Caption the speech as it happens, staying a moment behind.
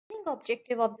main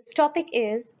objective of this topic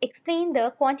is explain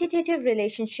the quantitative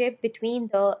relationship between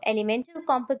the elemental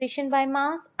composition by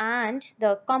mass and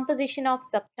the composition of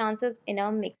substances in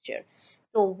a mixture.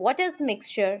 So what is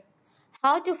mixture?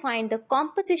 How to find the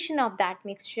composition of that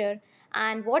mixture,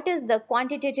 and what is the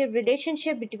quantitative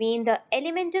relationship between the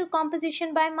elemental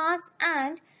composition by mass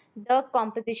and the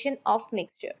composition of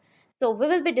mixture. So we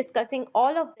will be discussing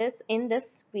all of this in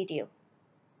this video.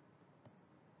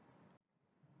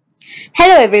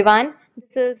 Hello everyone,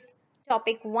 this is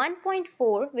topic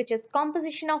 1.4, which is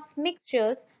composition of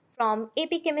mixtures from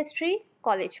AP Chemistry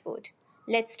College Board.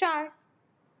 Let's start.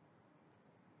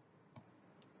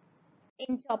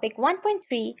 In topic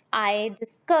 1.3, I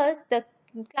discussed the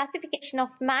classification of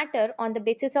matter on the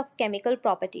basis of chemical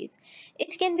properties.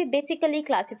 It can be basically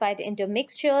classified into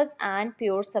mixtures and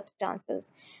pure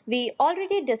substances. We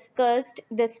already discussed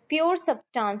this pure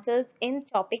substances in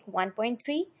topic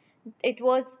 1.3. It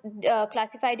was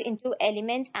classified into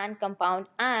element and compound,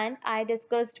 and I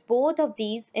discussed both of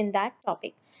these in that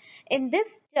topic. In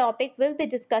this topic, we'll be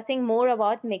discussing more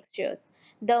about mixtures.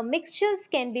 The mixtures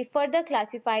can be further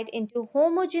classified into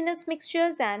homogeneous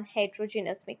mixtures and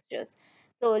heterogeneous mixtures.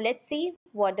 So let's see,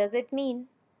 what does it mean?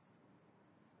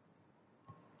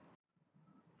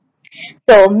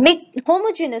 So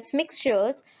homogeneous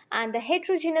mixtures and the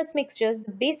heterogeneous mixtures,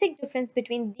 the basic difference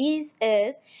between these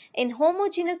is in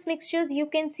homogeneous mixtures you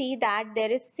can see that there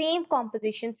is same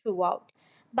composition throughout.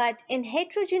 But in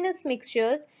heterogeneous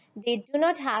mixtures, they do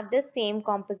not have the same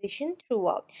composition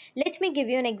throughout. Let me give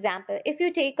you an example. If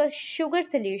you take a sugar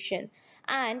solution,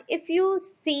 and if you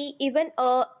see even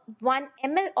a 1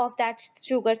 ml of that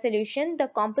sugar solution, the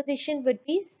composition would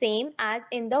be same as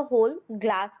in the whole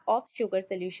glass of sugar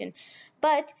solution.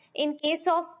 But in case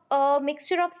of a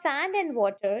mixture of sand and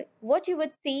water, what you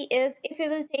would see is if you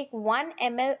will take 1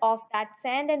 ml of that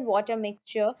sand and water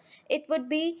mixture, it would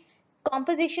be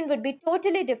composition would be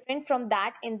totally different from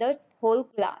that in the whole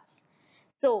glass.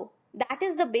 So that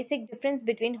is the basic difference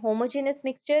between homogeneous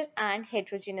mixture and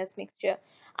heterogeneous mixture.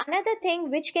 Another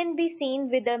thing which can be seen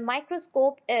with a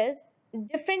microscope is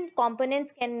different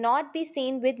components cannot be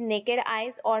seen with naked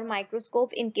eyes or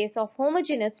microscope in case of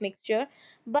homogeneous mixture,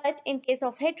 but in case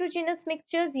of heterogeneous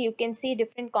mixtures you can see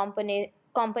different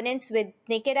components with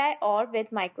naked eye or with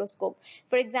microscope.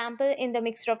 For example, in the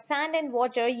mixture of sand and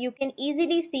water, you can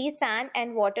easily see sand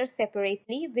and water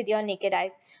separately with your naked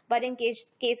eyes. But in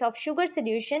case of sugar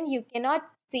solution, you cannot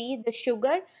see the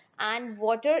sugar and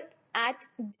water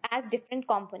as different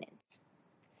components.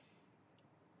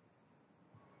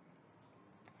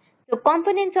 So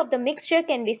components of the mixture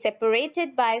can be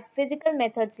separated by physical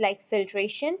methods like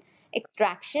filtration,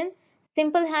 extraction,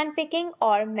 simple handpicking,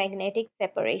 or magnetic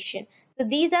separation. So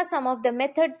these are some of the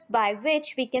methods by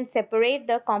which we can separate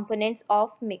the components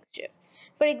of mixture.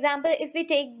 For example, if we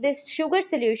take this sugar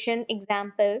solution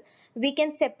example, we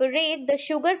can separate the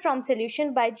sugar from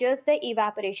solution by just the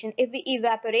evaporation. If we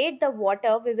evaporate the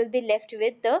water, we will be left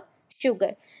with the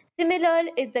sugar. Similar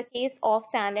is the case of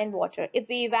sand and water. If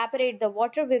we evaporate the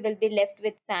water, we will be left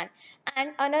with sand.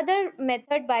 And another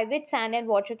method by which sand and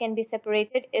water can be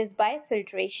separated is by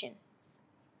filtration.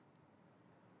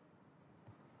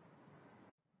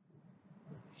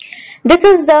 This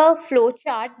is the flow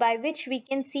chart by which we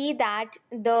can see that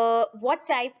what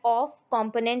type of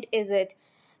component is it.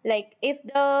 Like if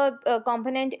the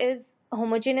component is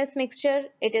homogeneous mixture,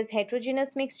 it is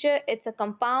heterogeneous mixture, it's a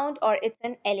compound, or it's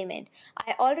an element.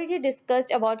 I already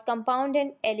discussed about compound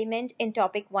and element in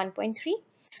topic 1.3.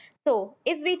 So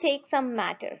if we take some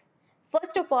matter,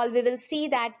 first of all we will see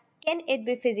that can it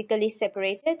be physically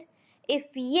separated? If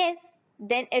yes,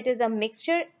 then it is a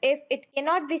mixture. If it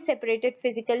cannot be separated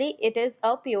physically, it is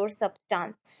a pure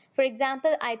substance. For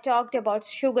example, I talked about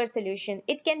sugar solution.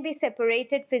 It can be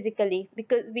separated physically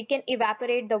because we can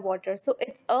evaporate the water, so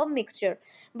it's a mixture.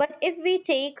 But if we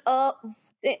take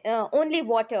only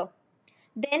water,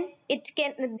 then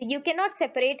you cannot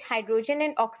separate hydrogen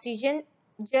and oxygen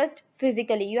just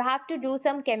physically. You have to do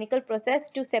some chemical process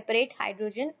to separate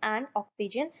hydrogen and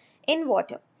oxygen in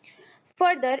water.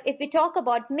 Further, if we talk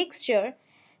about mixture,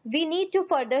 we need to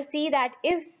further see that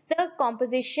is the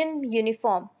composition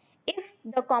uniform. If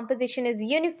the composition is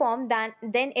uniform, then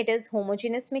it is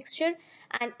homogeneous mixture,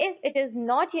 and if it is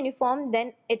not uniform,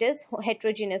 then it is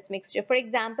heterogeneous mixture. For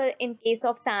example, in case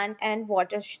of sand and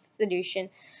water solution,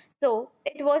 so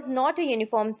it was not a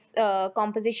uniform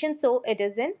composition, so it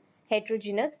is in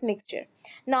heterogeneous mixture.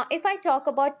 Now, if I talk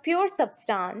about pure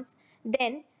substance,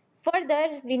 then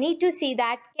further we need to see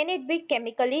that can it be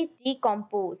chemically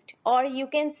decomposed, or you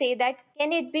can say that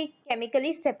can it be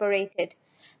chemically separated.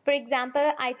 For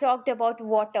example, I talked about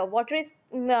water. Water is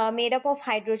made up of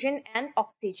hydrogen and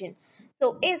oxygen.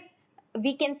 So if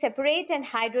we can separate an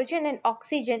hydrogen and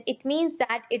oxygen, it means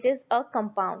that it is a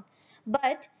compound.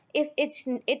 But if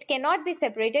it cannot be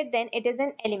separated, then it is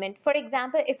an element. For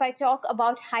example, if I talk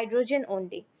about hydrogen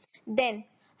only, then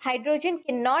hydrogen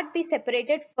cannot be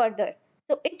separated further.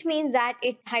 So it means that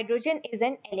hydrogen is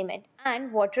an element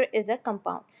and water is a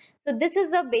compound. So this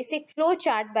is a basic flow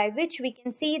chart by which we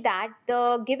can see that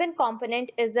the given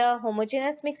component is a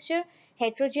homogeneous mixture,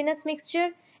 heterogeneous mixture,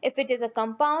 if it is a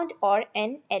compound or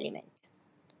an element.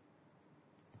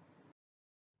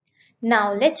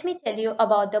 Now let me tell you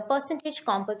about the percentage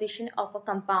composition of a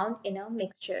compound in a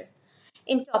mixture.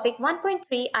 In topic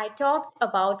 1.3, I talked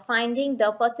about finding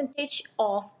the percentage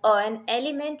of an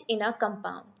element in a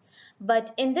compound.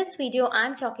 But in this video,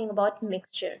 I'm talking about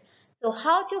mixture. So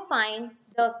how to find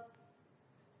the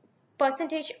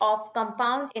percentage of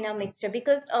compound in a mixture,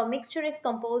 because a mixture is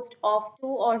composed of two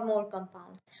or more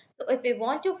compounds. So if we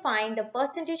want to find the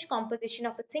percentage composition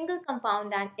of a single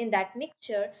compound and in that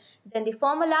mixture, then the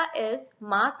formula is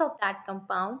mass of that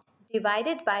compound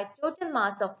divided by total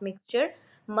mass of mixture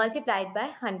multiplied by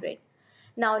 100.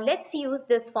 Now let's use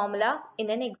this formula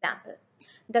in an example.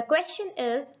 The question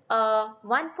is a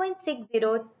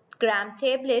 1.60 gram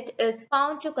tablet is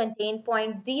found to contain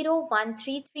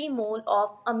 0.0133 mole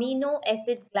of amino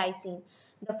acid glycine.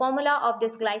 The formula of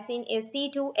this glycine is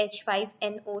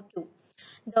C2H5NO2.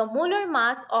 The molar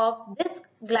mass of this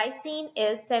glycine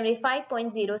is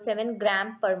 75.07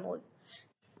 gram per mole.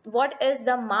 What is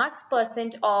the mass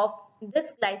percent of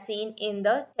this glycine in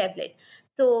the tablet?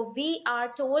 So we are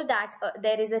told that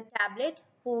there is a tablet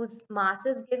whose mass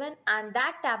is given, and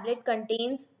that tablet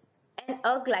contains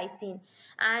a glycine,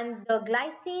 and the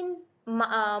glycine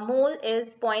mole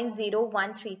is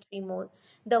 0.0133 mole.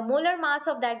 The molar mass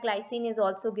of that glycine is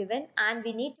also given, and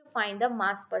we need to find the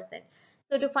mass percent.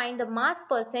 So to find the mass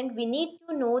percent, we need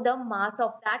to know the mass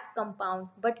of that compound,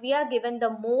 but we are given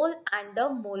the mole and the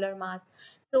molar mass.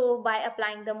 So by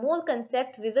applying the mole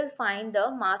concept, we will find the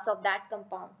mass of that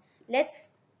compound. Let's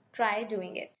try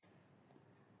doing it.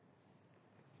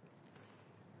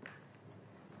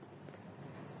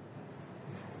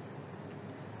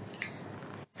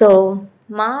 So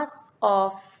mass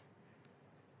of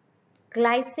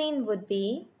glycine would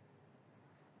be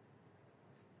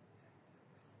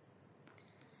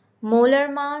molar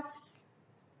mass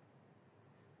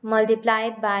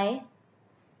multiplied by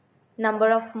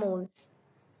number of moles.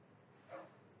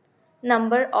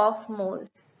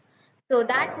 So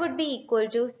that would be equal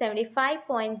to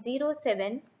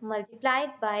 75.07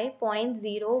 multiplied by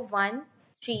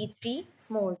 0.0133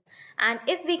 moles. And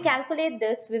if we calculate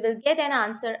this, we will get an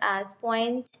answer as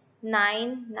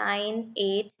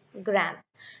 0.998 grams.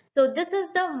 So this is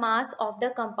the mass of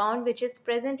the compound which is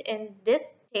present in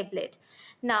this tablet.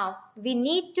 Now we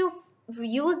need to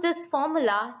use this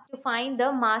formula to find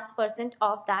the mass percent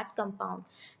of that compound.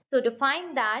 So to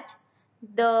find that,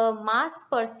 the mass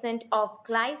percent of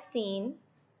glycine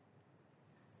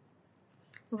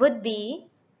would be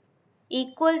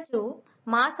equal to,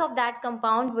 mass of that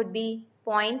compound would be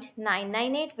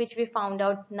 0.998, which we found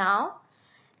out now,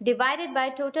 divided by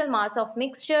total mass of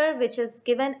mixture, which is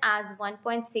given as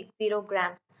 1.60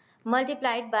 grams,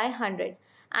 multiplied by 100.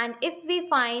 And if we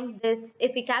find this,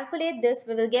 if we calculate this,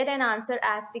 we will get an answer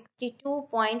as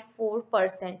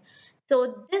 62.4%.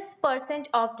 So this percent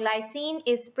of glycine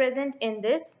is present in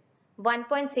this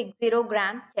 1.60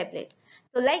 gram tablet.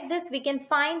 So like this, we can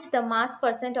find the mass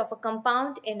percent of a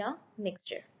compound in a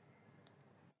mixture.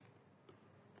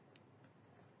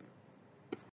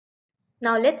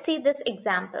 Now let's see this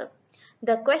example.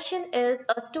 The question is,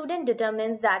 a student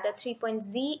determines that a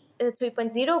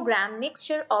 3.0 gram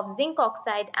mixture of zinc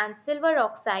oxide and silver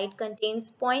oxide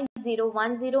contains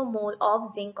 0.010 mole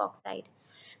of zinc oxide.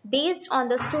 Based on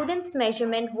the student's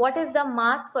measurement, what is the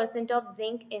mass percent of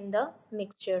zinc in the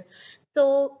mixture?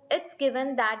 So it's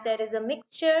given that there is a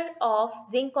mixture of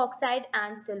zinc oxide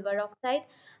and silver oxide,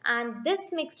 and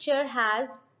this mixture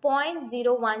has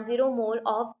 0.010 mole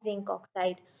of zinc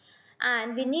oxide,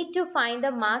 and we need to find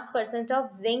the mass percent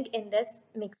of zinc in this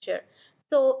mixture.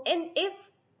 So if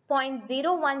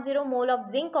 0.010 mole of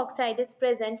zinc oxide is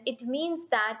present, it means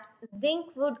that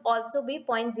zinc would also be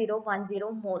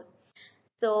 0.010 mole.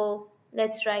 So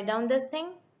let's write down this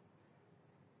thing.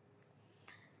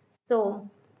 So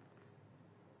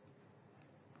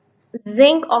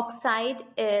zinc oxide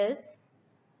is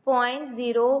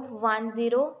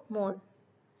 0.010 mole.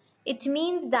 It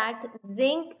means that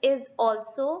zinc is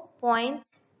also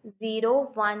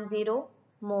 0.010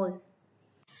 mole.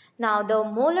 Now the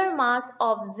molar mass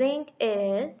of zinc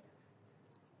is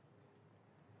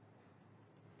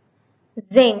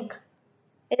zinc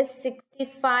is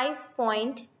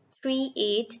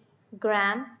 65.38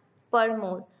 gram per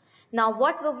mole. Now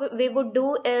what we would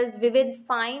do is we will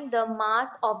find the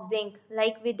mass of zinc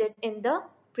like we did in the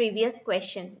previous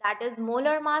question, that is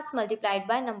molar mass multiplied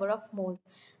by number of moles,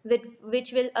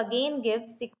 which will again give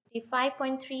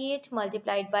 65.38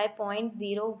 multiplied by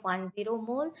 0.010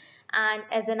 mole, and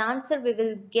as an answer we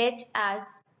will get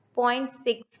as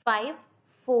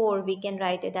 0.654, we can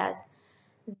write it as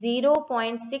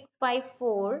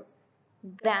 0.654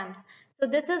 grams. So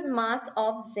this is mass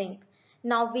of zinc.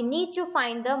 Now we need to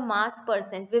find the mass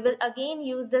percent. We will again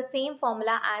use the same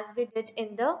formula as we did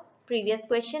in the previous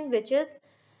question, which is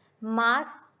mass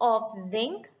of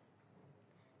zinc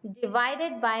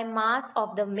divided by mass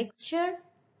of the mixture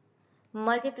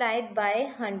multiplied by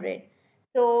 100.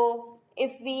 So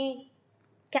if we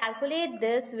calculate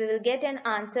this, we will get an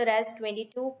answer as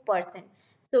 22%.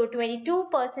 So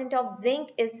 22% of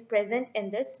zinc is present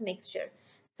in this mixture.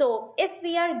 So if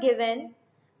we are given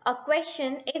a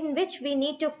question in which we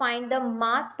need to find the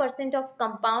mass percent of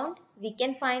compound, we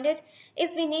can find it.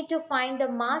 If we need to find the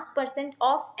mass percent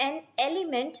of an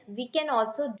element, we can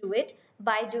also do it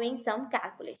by doing some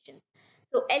calculations.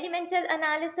 So elemental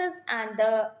analysis and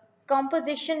the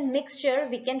composition mixture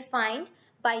we can find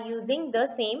by using the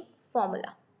same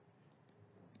formula.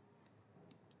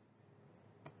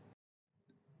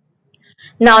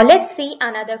 Now let's see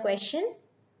another question.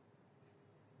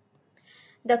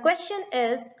 The question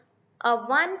is, a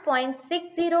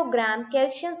 1.60 gram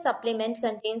calcium supplement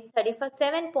contains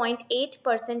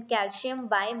 37.8% calcium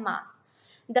by mass.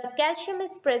 The calcium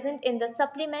is present in the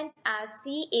supplement as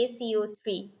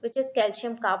CaCO3, which is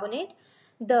calcium carbonate.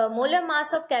 The molar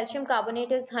mass of calcium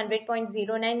carbonate is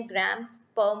 100.09 grams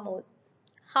per mole.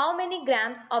 How many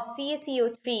grams of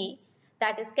CaCO3,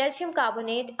 that is calcium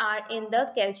carbonate, are in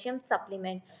the calcium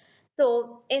supplement?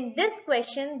 So in this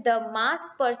question, the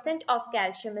mass percent of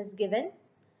calcium is given,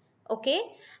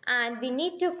 okay, and we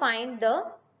need to find the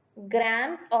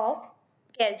grams of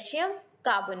calcium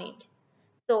carbonate.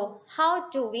 So how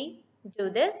do we do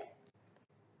this?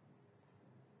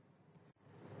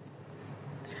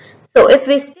 So if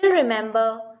we still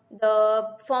remember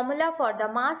the formula for the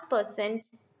mass percent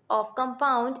of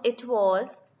compound, it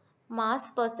was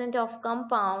mass percent of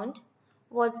compound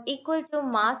was equal to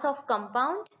mass of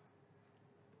compound.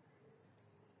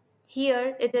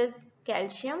 Here it is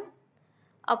calcium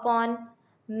upon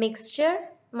mixture,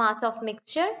 mass of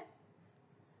mixture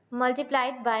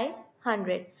multiplied by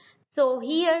 100. So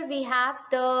here we have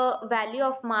the value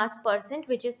of mass percent,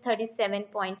 which is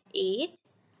 37.8.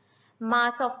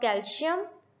 Mass of calcium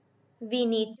we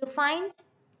need to find,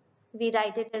 we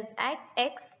write it as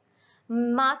X.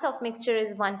 Mass of mixture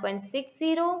is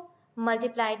 1.60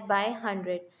 multiplied by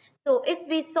 100. So if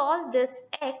we solve this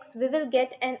X, we will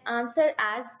get an answer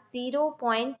as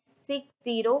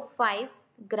 0.605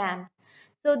 grams.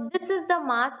 So this is the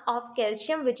mass of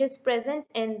calcium which is present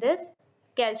in this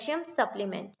calcium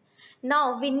supplement.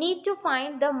 Now we need to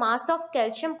find the mass of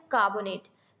calcium carbonate.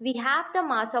 We have the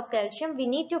mass of calcium, we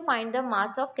need to find the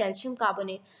mass of calcium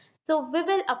carbonate. So we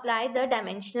will apply the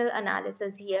dimensional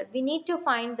analysis here. We need to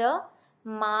find the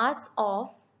mass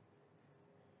of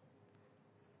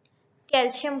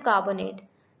calcium carbonate.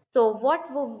 So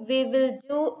what we will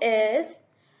do is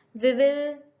we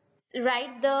will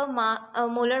write the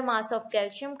molar mass of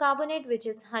calcium carbonate, which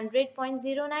is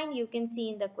 100.09. You can see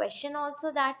in the question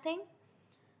also that thing.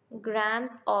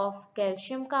 Grams of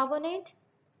calcium carbonate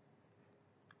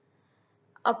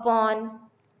upon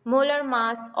molar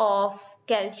mass of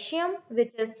calcium,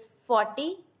 which is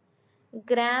 40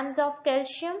 grams of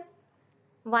calcium.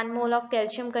 1 mole of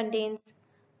calcium contains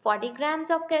 40 grams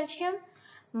of calcium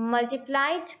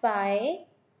multiplied by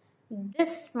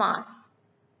this mass,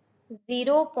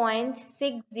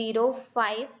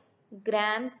 0.605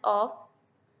 grams of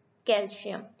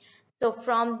calcium. So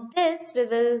from this we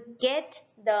will get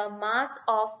the mass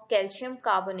of calcium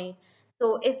carbonate.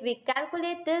 So if we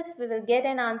calculate this, we will get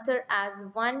an answer as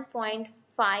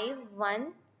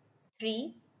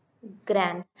 1.513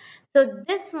 grams. So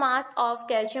this mass of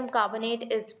calcium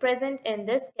carbonate is present in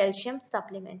this calcium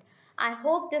supplement. I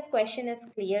hope this question is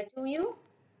clear to you.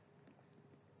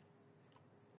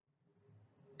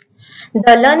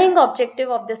 The learning objective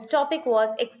of this topic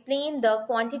was explain the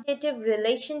quantitative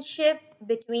relationship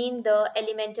between the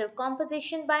elemental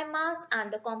composition by mass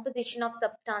and the composition of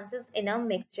substances in a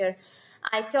mixture.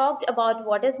 I talked about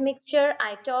what is mixture.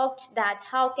 I talked that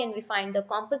how can we find the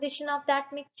composition of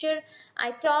that mixture. I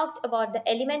talked about the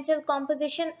elemental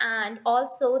composition and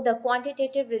also the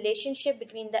quantitative relationship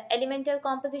between the elemental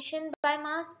composition by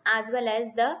mass as well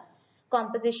as the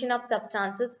composition of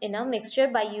substances in a mixture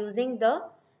by using the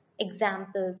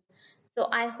examples. So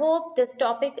I hope this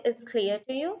topic is clear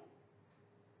to you.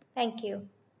 Thank you.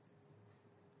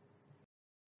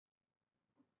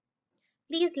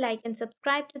 Please like and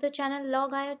subscribe to the channel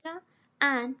Log Iota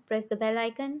and press the bell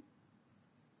icon